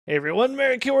Hey everyone,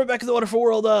 Merrick here. We're back in the wonderful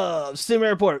world of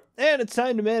SimAirport, and it's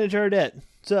time to manage our debt.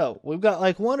 So, we've got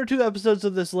like 1 or 2 episodes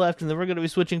of this left, and then we're going to be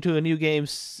switching to a new game,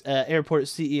 Airport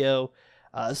CEO,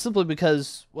 simply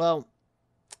because, well,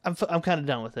 I'm kind of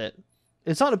done with it.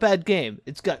 It's not a bad game.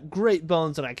 It's got great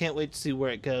bones, and I can't wait to see where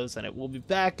it goes, and it will be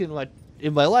back in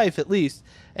my life at least,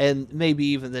 and maybe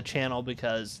even the channel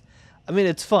because, I mean,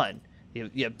 it's fun.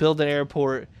 You build an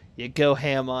airport, you go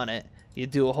ham on it, you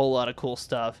do a whole lot of cool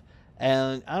stuff,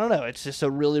 and I don't know, it's just a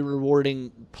really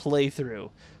rewarding playthrough.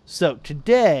 So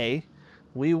today,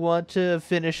 we want to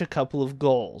finish a couple of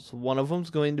goals. One of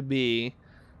them's going to be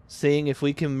seeing if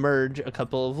we can merge a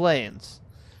couple of lanes.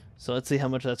 So let's see how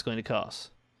much that's going to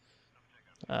cost.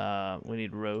 We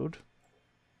need road.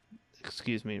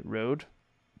 Excuse me, road.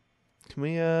 Can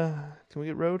we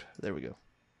get road? There we go.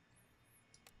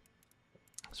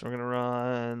 So we're gonna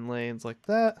run lanes like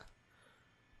that.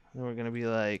 Then we're gonna be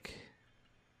like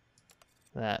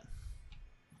that.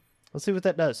 Let's see what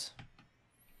that does.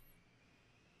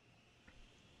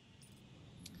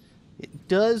 It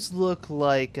does look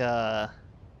like it's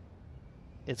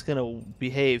gonna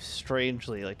behave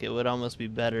strangely. Like it would almost be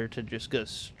better to just go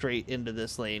straight into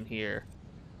this lane here.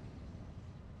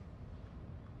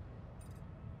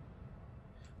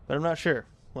 But I'm not sure.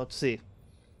 We'll have to see.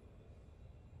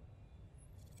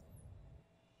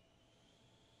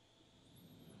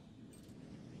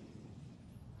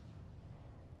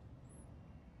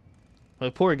 My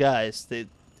poor guys, they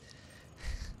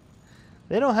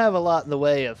don't have a lot in the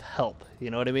way of help,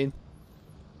 you know what I mean?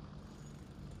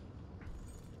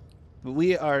 But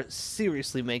we are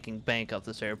seriously making bank off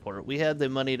this airport. We had the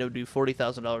money to do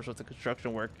 $40,000 worth of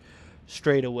construction work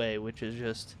straight away, which is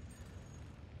just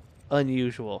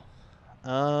unusual.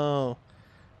 Oh,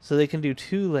 so they can do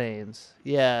 2 lanes.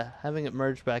 Yeah, having it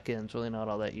merged back in is really not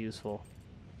all that useful.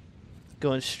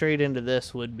 Going straight into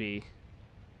this would be.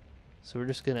 So we're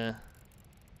just gonna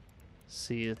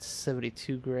see, it's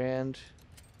 72 grand.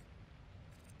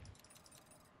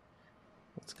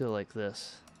 Let's go like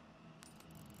this.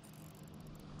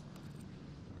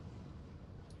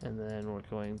 And then we're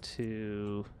going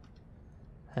to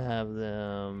have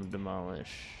them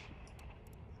demolish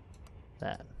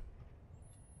that.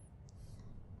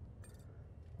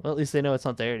 Well, at least they know it's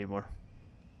not there anymore.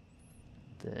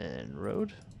 Then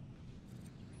road.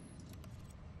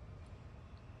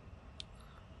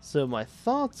 So my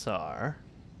thoughts are,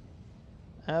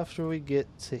 after we get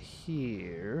to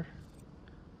here,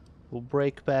 we'll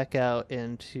break back out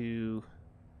into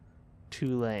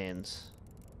 2 lanes.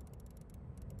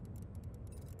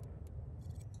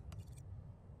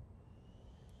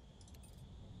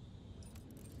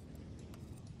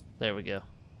 There we go.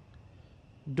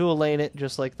 Dual lane it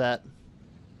just like that.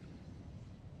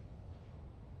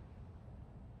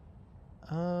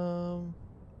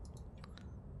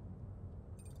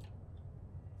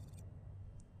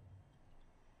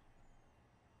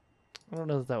 I don't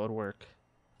know if that would work.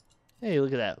 Hey,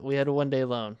 look at that. We had a 1-day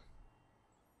loan.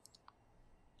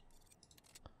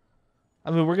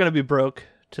 I mean, we're going to be broke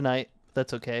tonight.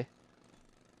 That's okay.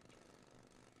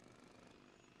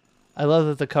 I love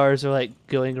that the cars are like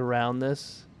going around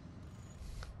this.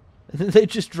 They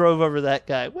just drove over that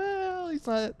guy. Well, it's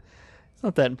not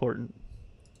that important.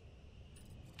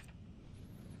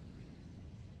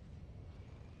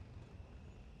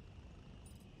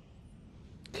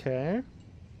 Okay.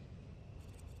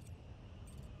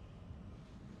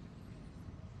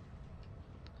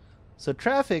 So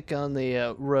traffic on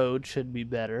the road should be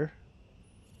better.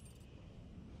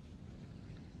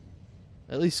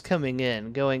 At least coming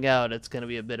in. Going out, it's going to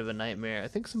be a bit of a nightmare. I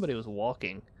think somebody was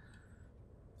walking.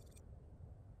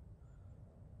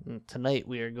 And tonight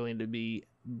we are going to be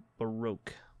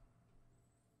broke.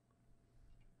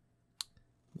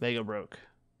 Mega broke.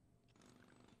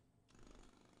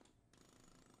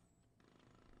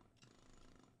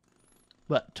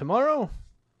 But tomorrow,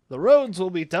 the roads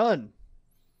will be done.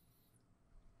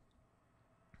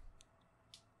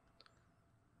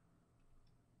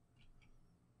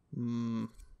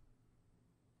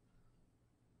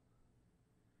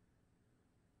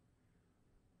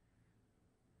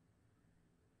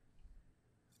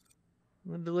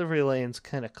 The delivery lane's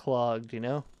kind of clogged, you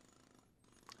know?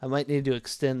 I might need to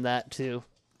extend that too.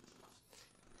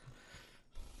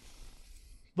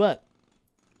 But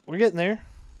we're getting there.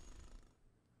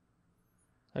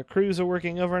 Our crews are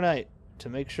working overnight to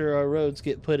make sure our roads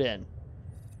get put in.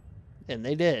 And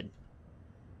they did.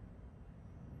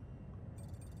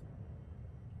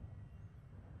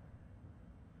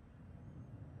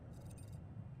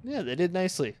 Yeah, they did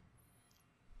nicely.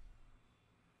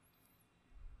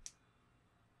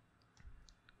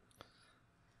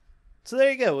 So there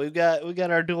you go. We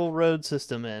got our dual road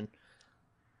system in.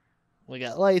 We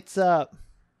got lights up.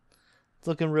 It's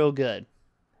looking real good.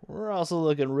 We're also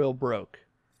looking real broke.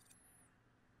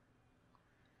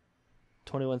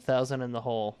 21,000 in the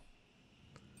hole.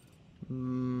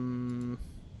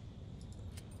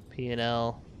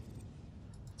 P&L.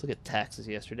 Let's look at taxes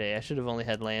yesterday. I should have only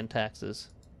had land taxes.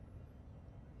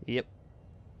 Yep.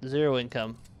 0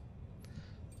 income.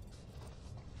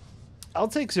 I'll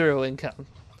take 0 income.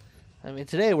 I mean,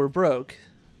 today we're broke,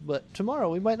 but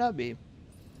tomorrow we might not be.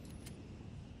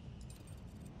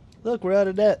 Look, we're out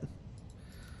of debt.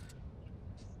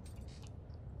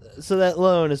 So that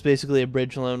loan is basically a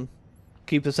bridge loan.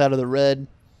 Keep us out of the red.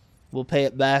 We'll pay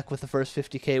it back with the first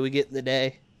 50K we get in the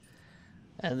day.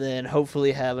 And then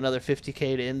hopefully have another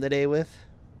 50K to end the day with.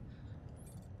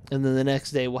 And then the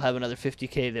next day we'll have another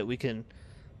 50K that we can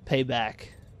pay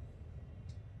back.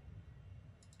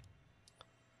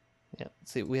 Yeah,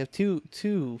 let's see, we have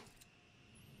two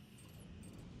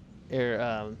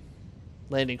air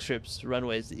landing strips,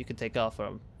 runways that you can take off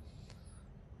from.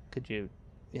 Could you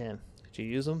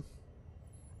use them?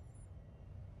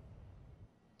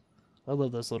 I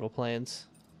love those little planes.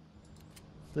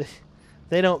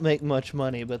 They don't make much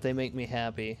money, but they make me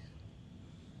happy.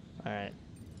 Alright.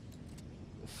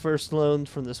 First loan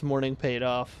from this morning paid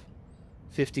off.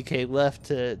 50K left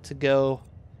to go.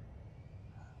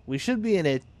 We should be in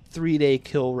a 3-day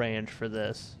kill range for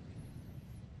this.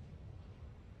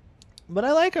 But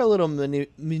I like our little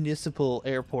municipal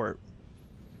airport.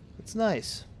 It's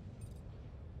nice.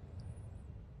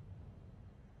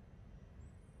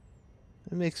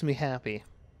 It makes me happy.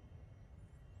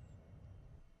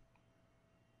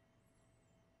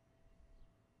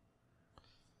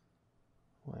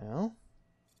 Well,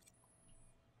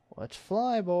 let's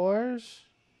fly, boys.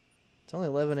 It's only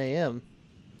 11 a.m.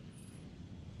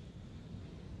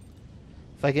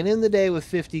 If I can end the day with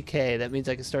 50K, that means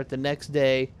I can start the next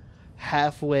day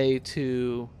halfway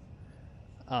to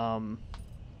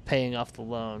paying off the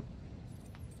loan.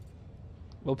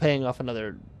 Well, paying off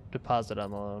another deposit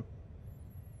on the loan.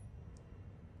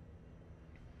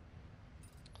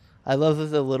 I love that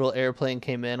the little airplane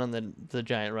came in on the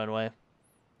giant runway.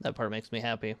 That part makes me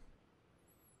happy.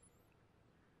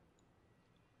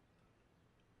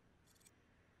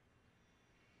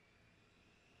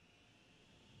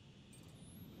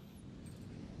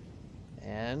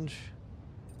 And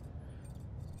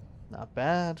not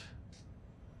bad.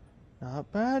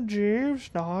 Not bad, Jeeves.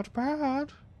 Not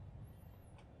bad.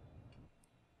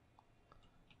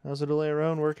 How's the delay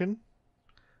road working?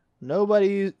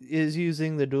 Nobody is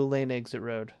using the dual lane exit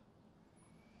road.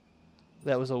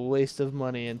 That was a waste of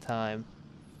money and time.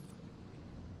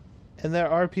 And there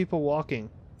are people walking.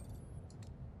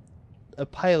 A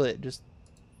pilot just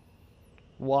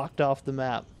walked off the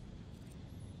map.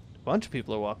 A bunch of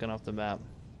people are walking off the map.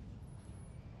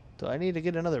 Do I need to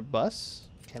get another bus?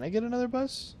 Can I get another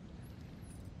bus?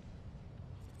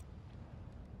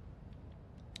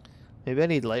 Maybe I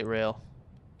need light rail.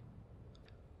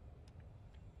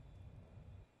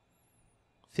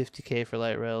 50K for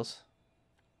light rails.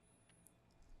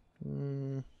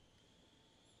 I'm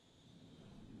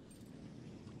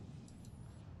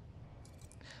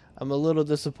a little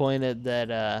disappointed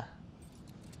that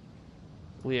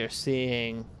we are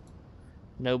seeing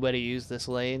nobody use this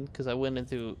lane, because I went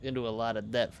into a lot of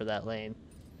debt for that lane.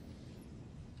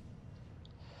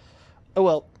 Oh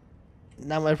well,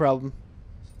 not my problem.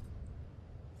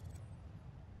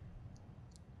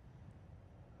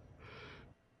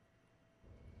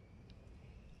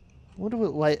 I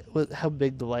wonder how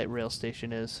big the light rail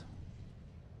station is.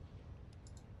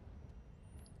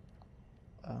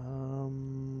 I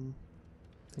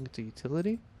think it's a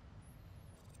utility?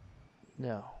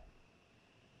 No.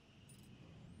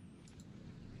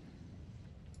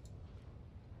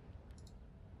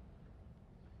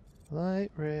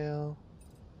 Light rail.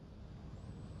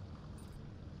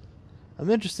 I'm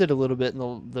interested a little bit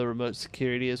in the remote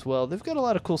security as well. They've got a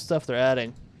lot of cool stuff they're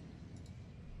adding.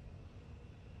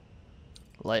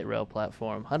 Light rail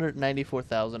platform,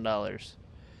 $194,000.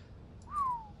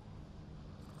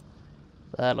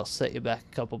 That'll set you back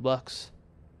a couple bucks.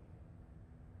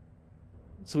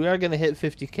 So we are going to hit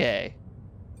 50K.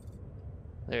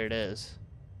 There it is.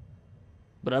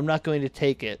 But I'm not going to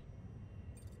take it.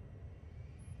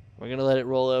 We're going to let it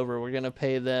roll over. We're going to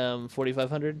pay them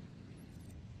 $4,500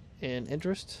 in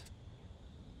interest.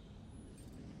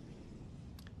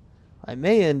 I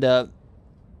may end up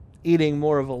eating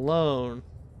more of a loan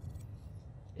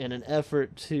in an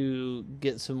effort to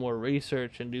get some more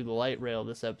research and do the light rail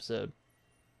this episode.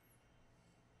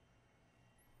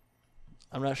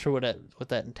 I'm not sure what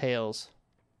that entails.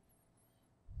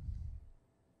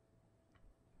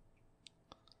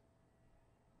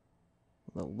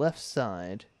 the left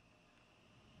side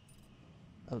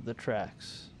of the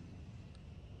tracks.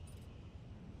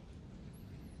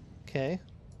 Okay.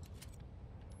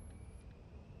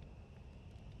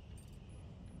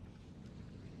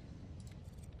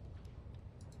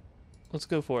 Let's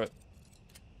go for it.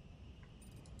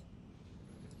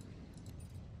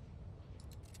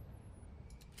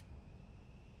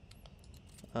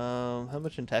 How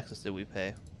much in taxes did we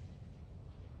pay?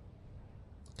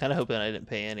 Kind of hoping I didn't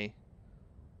pay any.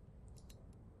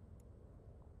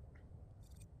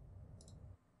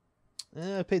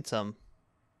 I paid some.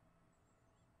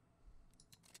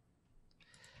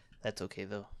 That's okay,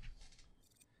 though.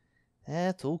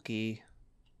 That's okay.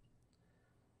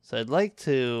 So I'd like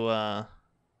to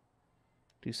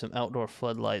do some outdoor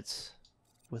floodlights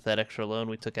with that extra loan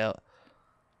we took out.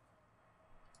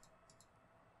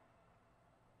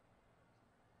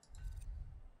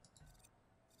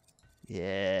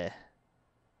 Yeah.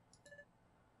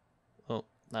 Oh,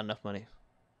 not enough money.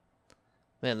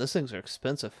 Man, those things are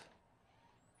expensive.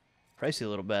 Pricey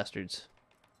little bastards.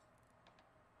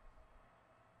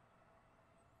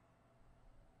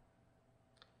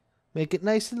 Make it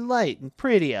nice and light and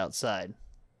pretty outside.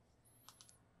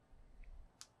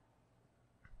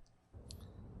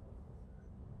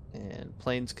 And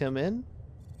planes come in.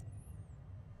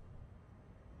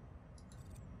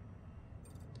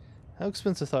 How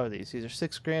expensive are these? These are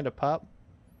 $6 grand a pop.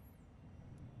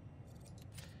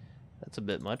 That's a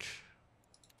bit much.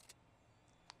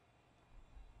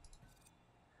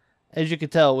 As you can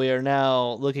tell, we are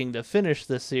now looking to finish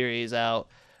this series out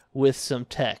with some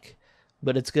tech.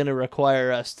 But it's going to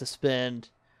require us to spend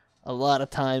a lot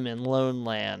of time in lone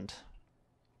land.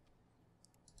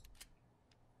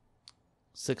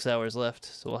 6 hours left,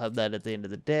 so we'll have that at the end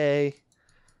of the day.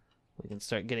 We can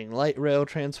start getting light rail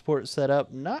transport set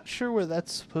up. Not sure where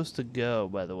that's supposed to go,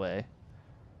 by the way.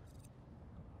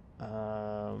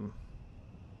 What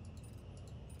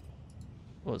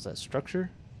was that, structure?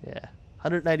 Yeah.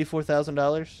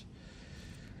 $194,000.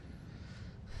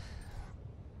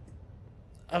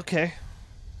 Okay.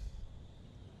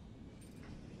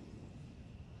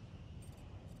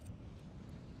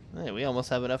 Hey, we almost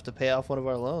have enough to pay off one of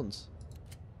our loans.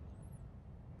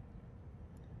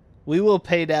 We will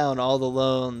pay down all the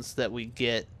loans that we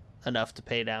get enough to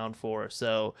pay down for.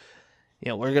 So, you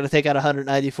know, we're going to take out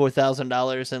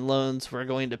 $194,000 in loans. We're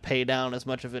going to pay down as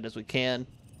much of it as we can.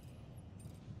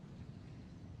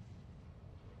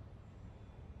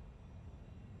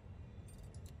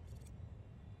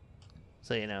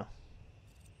 So, you know,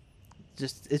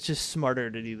 it's just smarter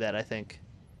to do that, I think.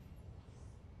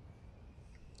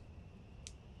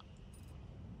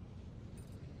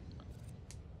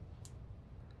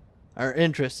 Our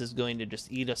interest is going to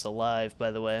just eat us alive,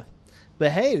 by the way.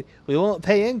 But hey, we won't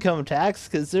pay income tax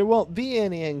because there won't be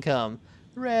any income.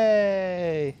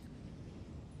 Hooray!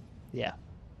 Yeah.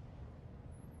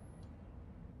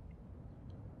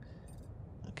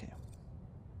 Okay.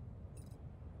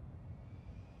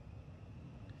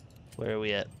 Where are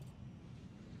we at?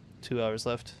 2 hours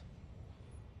left.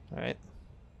 All right.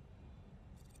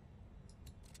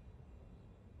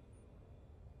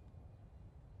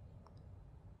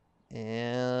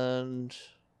 And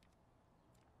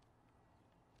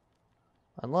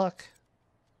unlock.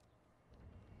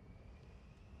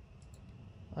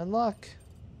 Unlock.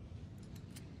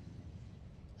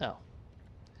 Oh.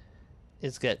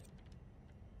 It's got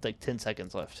like 10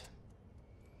 seconds left.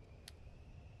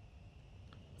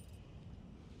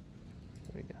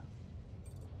 There we go.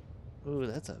 Ooh,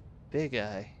 that's a big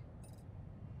eye.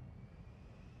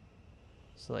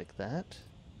 So like that?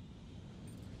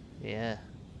 Yeah.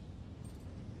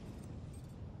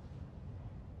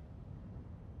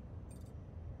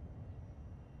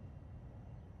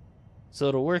 So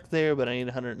it'll work there, but I need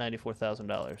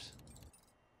 $194,000.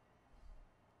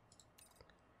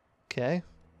 Okay.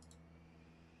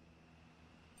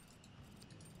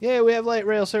 Yay, we have light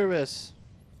rail service.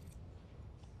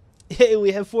 Yay,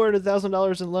 we have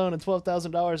 $400,000 in loan and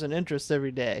 $12,000 in interest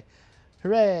every day.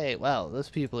 Hooray! Wow, those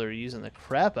people are using the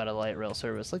crap out of light rail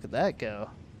service. Look at that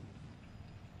go.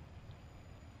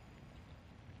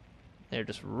 They're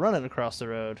just running across the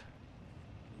road.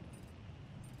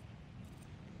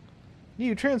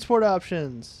 New transport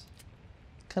options.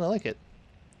 Kind of like it.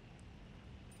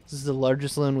 This is the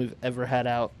largest loan we've ever had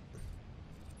out.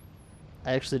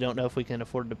 I actually don't know if we can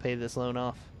afford to pay this loan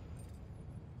off.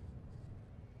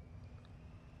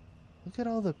 Look at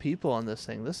all the people on this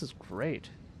thing. This is great.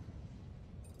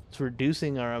 It's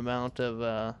reducing our amount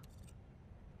of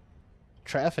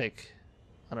traffic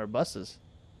on our buses.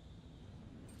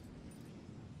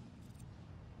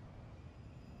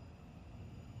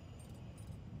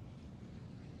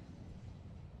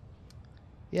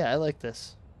 Yeah, I like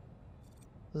this.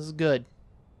 This is good.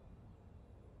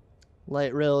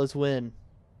 Light rail is win.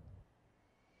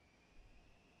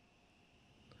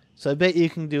 So I bet you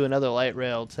can do another light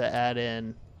rail to add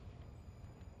in.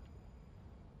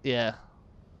 Yeah.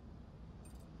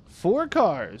 4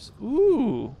 cars.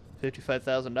 Ooh.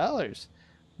 $55,000.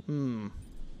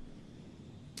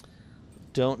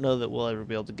 Don't know that we'll ever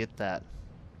be able to get that.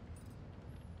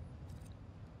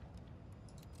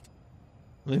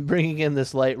 I mean, bringing in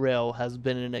this light rail has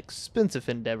been an expensive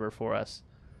endeavor for us.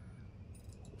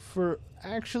 For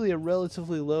actually a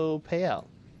relatively low payout.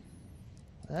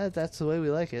 That's the way we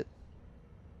like it.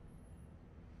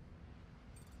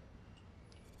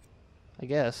 I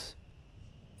guess.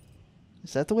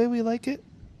 Is that the way we like it?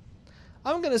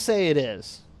 I'm going to say it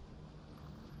is.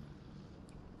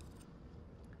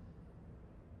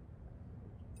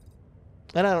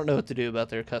 And I don't know what to do about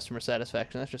their customer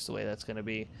satisfaction. That's just the way that's going to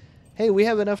be. Hey, we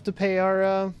have enough to pay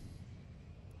our...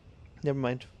 Never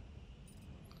mind.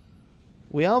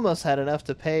 We almost had enough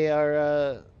to pay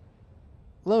our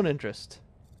loan interest.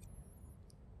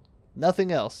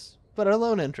 Nothing else but our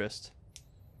loan interest.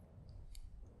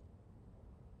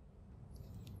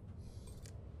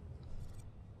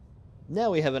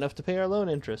 Now we have enough to pay our loan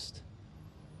interest.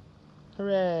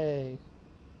 Hooray!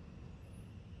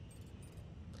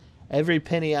 Every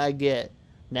penny I get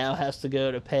now has to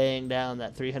go to paying down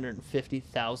that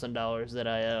 $350,000 that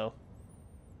I owe.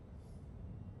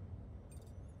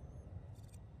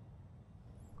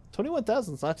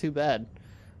 $21,000 is not too bad.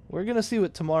 We're going to see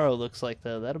what tomorrow looks like,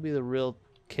 though. That'll be the real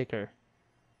kicker.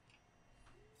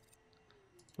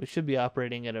 We should be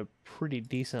operating at a pretty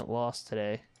decent loss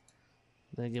today.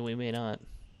 Then again, we may not.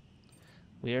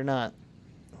 We are not.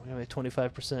 We're going to pay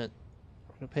 25%. We're going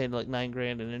to pay like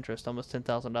 $9,000 in interest, almost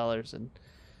 $10,000 in,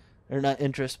 or not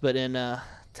interest, but in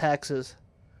taxes.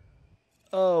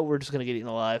 Oh, we're just going to get eaten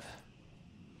alive.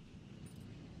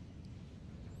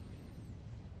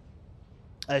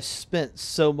 I spent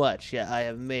so much. Yeah, I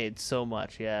have made so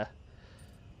much. Yeah.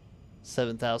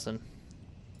 7,000.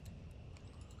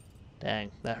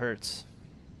 Dang, that hurts.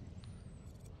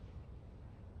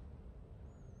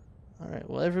 Alright,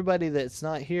 well, everybody that's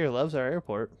not here loves our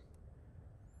airport.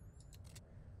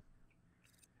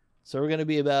 So we're going to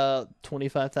be about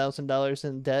 $25,000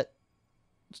 in debt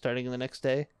starting the next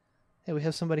day. Hey, we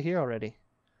have somebody here already.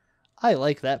 I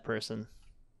like that person.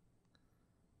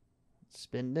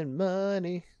 Spending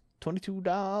money.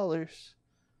 $22.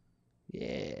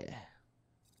 Yeah.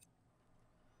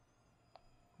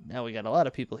 Now we got a lot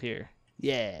of people here.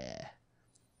 Yeah.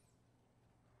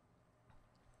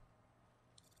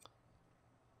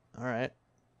 Alright.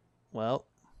 Well.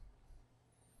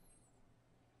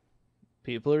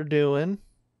 People are doing.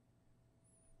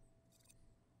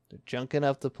 They're junking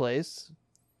up the place.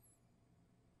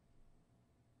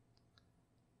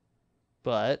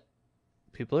 But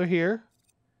people are here.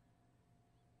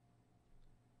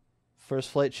 First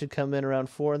flight should come in around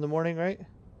 4 in the morning, right?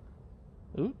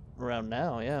 Ooh, around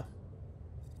now, yeah.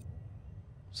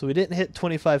 So we didn't hit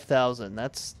 25,000.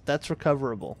 That's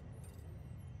recoverable.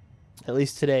 At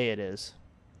least today it is.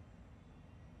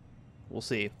 We'll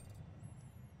see.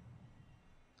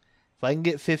 If I can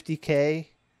get 50K,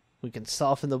 we can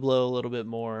soften the blow a little bit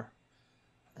more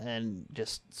and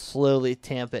just slowly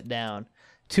tamp it down.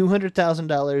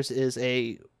 $200,000 is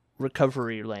a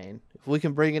recovery lane. If we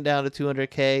can bring it down to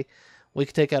 200K, we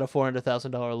can take out a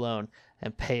 $400,000 loan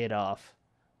and pay it off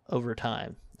over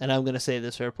time. And I'm going to say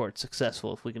this airport's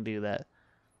successful if we can do that.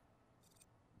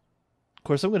 Of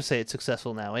course, I'm going to say it's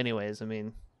successful now anyways. I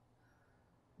mean,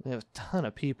 we have a ton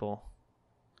of people.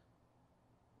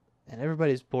 And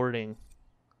everybody's boarding.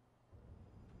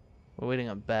 We're waiting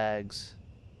on bags.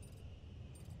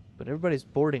 But everybody's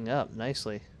boarding up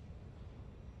nicely.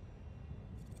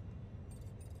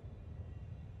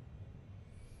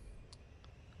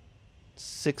 It's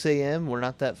 6 a.m. We're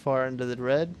not that far into the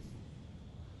red.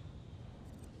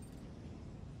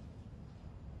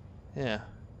 Yeah.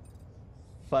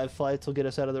 5 flights will get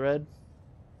us out of the red.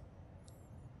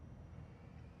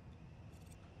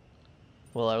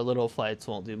 Well, our little flights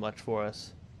won't do much for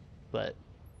us, but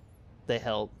they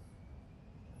help.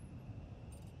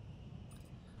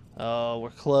 Oh, we're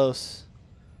close.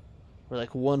 We're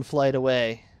like 1 flight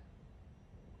away.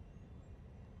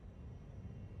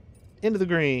 Into the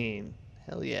green.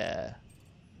 Hell yeah.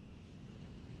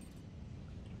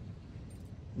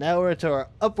 Now we're to our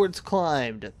upwards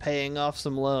climb to paying off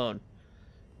some loan.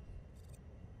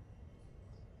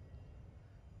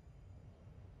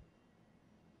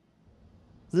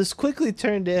 This quickly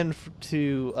turned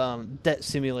into Debt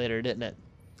Simulator, didn't it?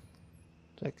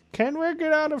 It's like, can we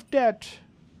get out of debt?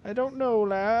 I don't know,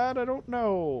 lad. I don't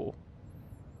know.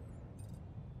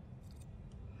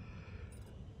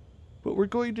 But we're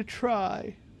going to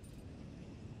try.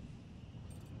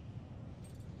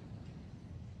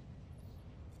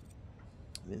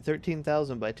 I mean,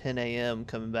 13,000 by 10 a.m.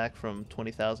 coming back from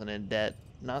 20,000 in debt.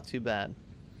 Not too bad.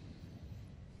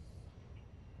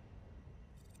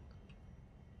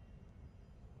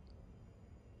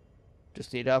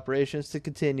 Just need operations to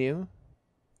continue.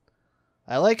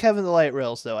 I like having the light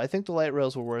rails, though. I think the light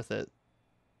rails were worth it.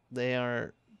 They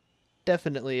are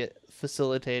definitely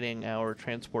facilitating our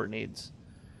transport needs.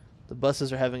 The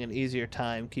buses are having an easier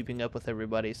time keeping up with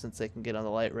everybody since they can get on the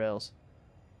light rails.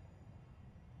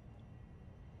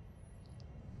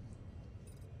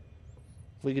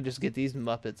 If we could just get these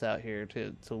Muppets out here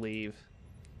to leave.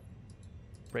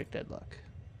 Break deadlock.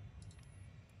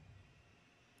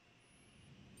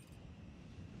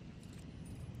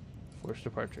 Forced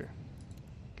departure.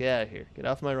 Get out of here. Get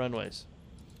off my runways.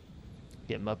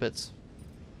 Get Muppets.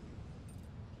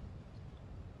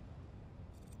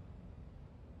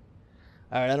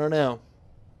 Alright, I don't know.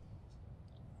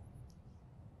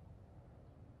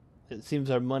 It seems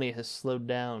our money has slowed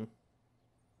down.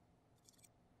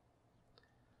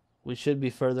 We should be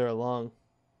further along.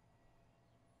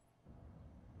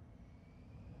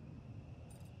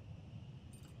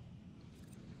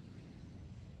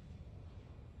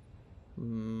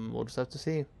 We'll just have to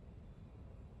see.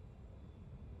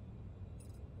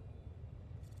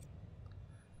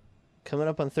 Coming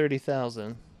up on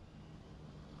 30,000.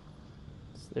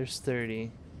 So there's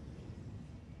 30.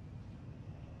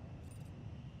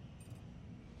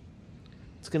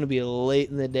 It's going to be late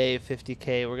in the day,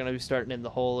 50K. We're going to be starting in the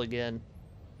hole again.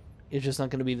 It's just not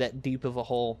going to be that deep of a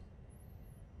hole.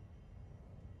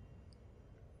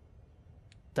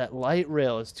 That light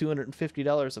rail is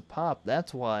 $250 a pop.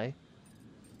 That's why.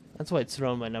 That's why it's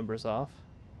throwing my numbers off.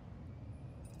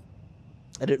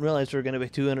 I didn't realize we were going to be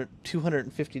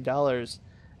 $250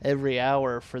 every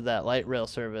hour for that light rail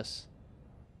service.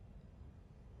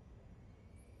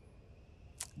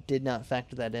 Did not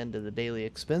factor that into the daily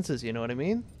expenses, you know what I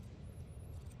mean?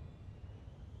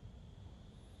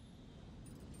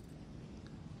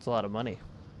 It's a lot of money.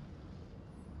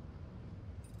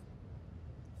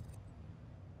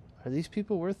 Are these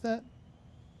people worth that?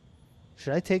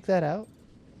 Should I take that out?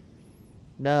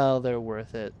 No, they're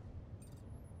worth it.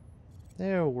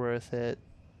 They're worth it.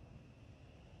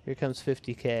 Here comes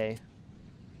 50K.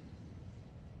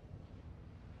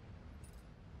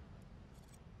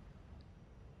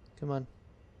 Come on.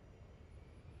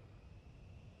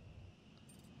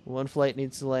 One flight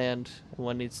needs to land, and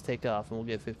one needs to take off, and we'll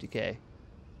get 50K.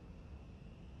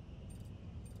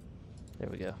 There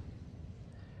we go.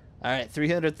 Alright,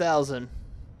 300,000.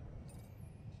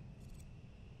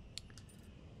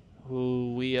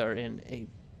 Ooh, we are in a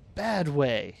bad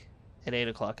way at 8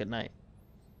 o'clock at night.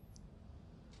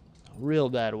 A real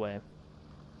bad way.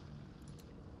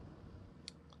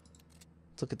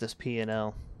 Let's look at this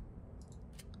P&L.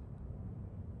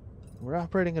 We're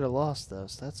operating at a loss, though,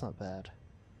 so that's not bad.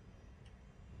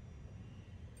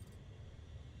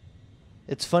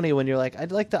 It's funny when you're like,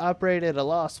 I'd like to operate at a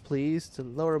loss, please, to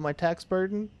lower my tax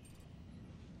burden.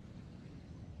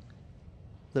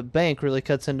 The bank really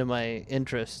cuts into my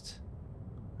interest,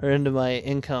 or into my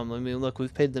income. I mean, look,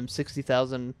 we've paid them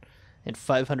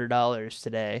 $60,500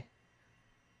 today,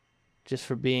 just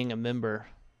for being a member.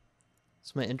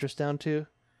 What's my interest down to?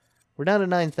 We're down to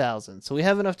 9,000, so we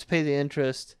have enough to pay the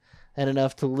interest and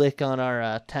enough to lick on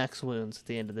our tax wounds at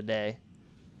the end of the day.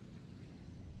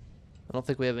 I don't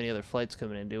think we have any other flights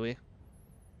coming in, do we?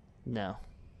 No.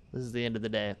 This is the end of the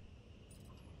day.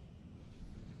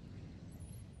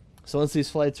 So once these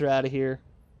flights are out of here,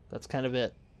 that's kind of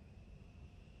it.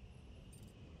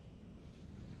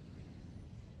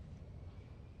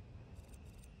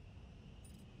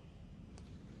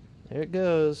 There it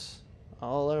goes.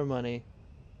 All our money.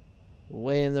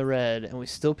 Way in the red. And we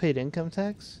still paid income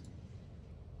tax?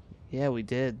 Yeah, we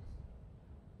did.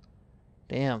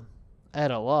 Damn. I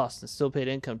had a loss and still paid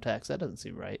income tax. That doesn't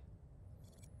seem right.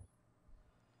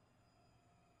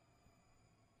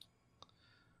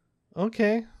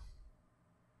 Okay.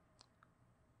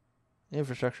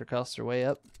 Infrastructure costs are way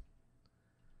up.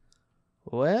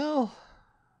 Well.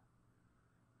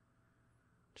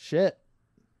 Shit.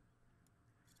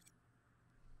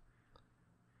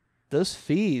 Those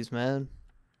fees, man.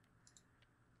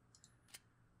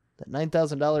 That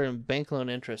 $9,000 in bank loan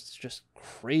interest is just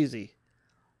crazy.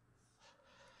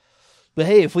 But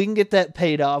hey, if we can get that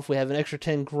paid off, we have an extra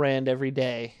 10 grand every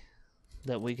day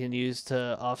that we can use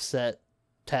to offset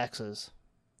taxes.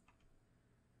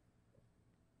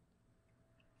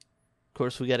 Of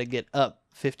course, we got to get up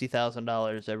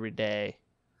 $50,000 every day.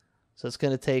 So it's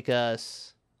going to take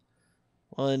us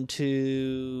 1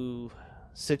 to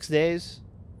 6 days,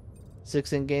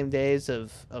 6 in-game days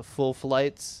of full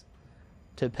flights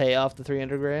to pay off the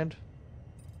 300 grand.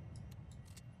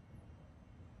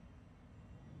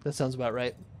 That sounds about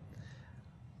right.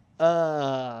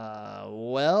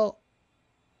 Well,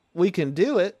 we can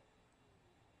do it.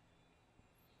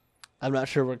 I'm not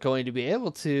sure we're going to be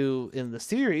able to in the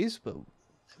series, but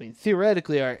I mean,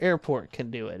 theoretically, our airport can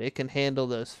do it. It can handle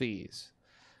those fees.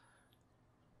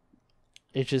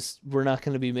 It's just we're not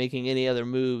going to be making any other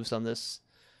moves on this,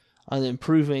 on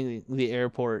improving the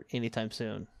airport anytime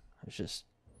soon. It's just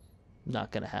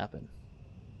not going to happen.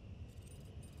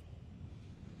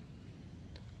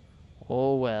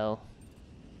 Oh well.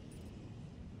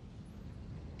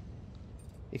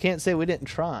 You can't say we didn't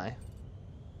try.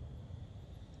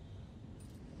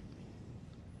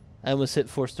 I almost hit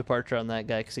forced departure on that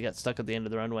guy because he got stuck at the end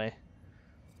of the runway.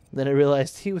 Then I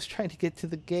realized he was trying to get to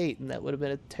the gate, and that would have been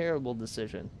a terrible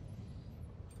decision.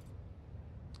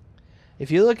 If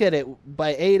you look at it,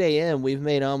 by 8 a.m., we've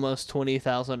made almost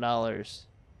 $20,000.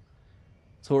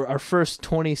 So our first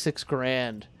 26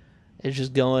 grand is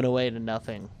just going away to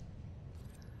nothing.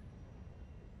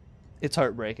 It's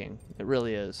heartbreaking. It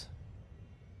really is.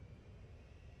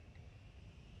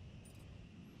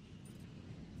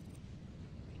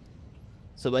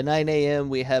 So by 9 a.m.,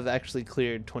 we have actually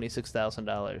cleared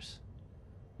 $26,000,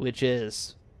 which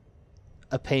is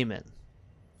a payment.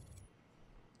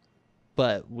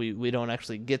 But we don't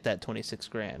actually get that 26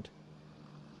 grand.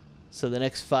 So the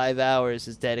next 5 hours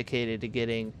is dedicated to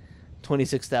getting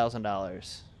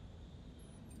 $26,000.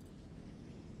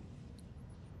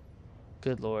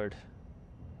 Good Lord.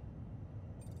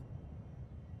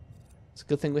 It's a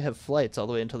good thing we have flights all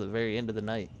the way until the very end of the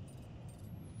night.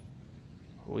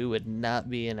 We would not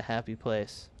be in a happy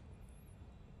place.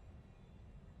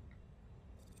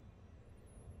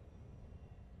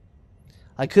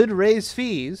 I could raise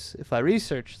fees if I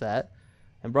researched that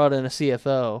and brought in a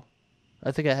CFO.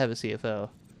 I think I have a CFO.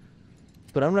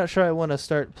 But I'm not sure I want to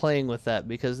start playing with that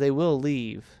because they will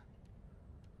leave.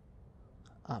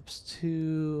 Ops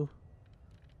 2.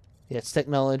 Yeah, it's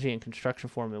technology and construction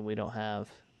foreman we don't have.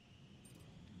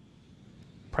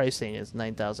 Pricing is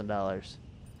 $9,000.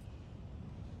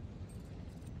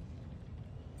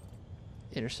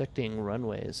 Intersecting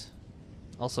runways.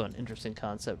 Also an interesting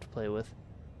concept to play with.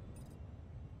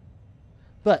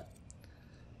 But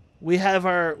we have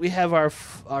our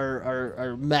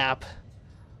map,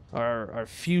 our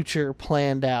future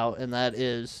planned out, and that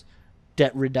is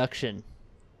debt reduction.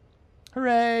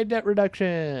 Hooray, debt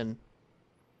reduction.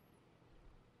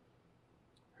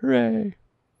 Hooray.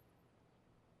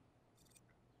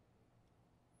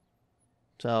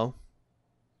 So,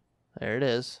 there it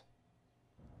is.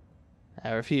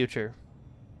 Our future.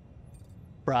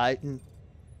 Bright and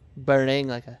burning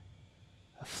like a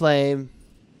flame,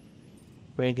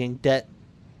 bringing debt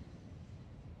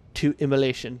to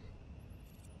immolation.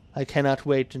 I cannot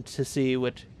wait to see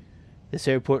what this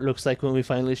airport looks like when we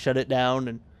finally shut it down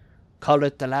and call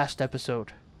it the last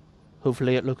episode.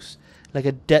 Hopefully it looks like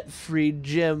a debt-free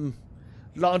gym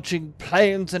launching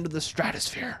planes into the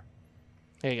stratosphere.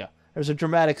 There you go. There's a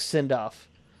dramatic send-off.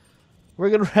 We're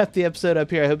going to wrap the episode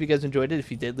up here. I hope you guys enjoyed it. If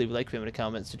you did, leave a like, comment, a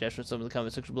comment, suggestion, some in the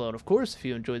comment section below. And of course, if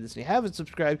you enjoyed this and you haven't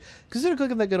subscribed, consider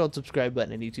clicking that good old subscribe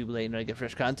button on YouTube, letting you know I get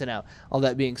fresh content out. All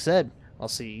that being said, I'll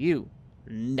see you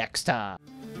next time.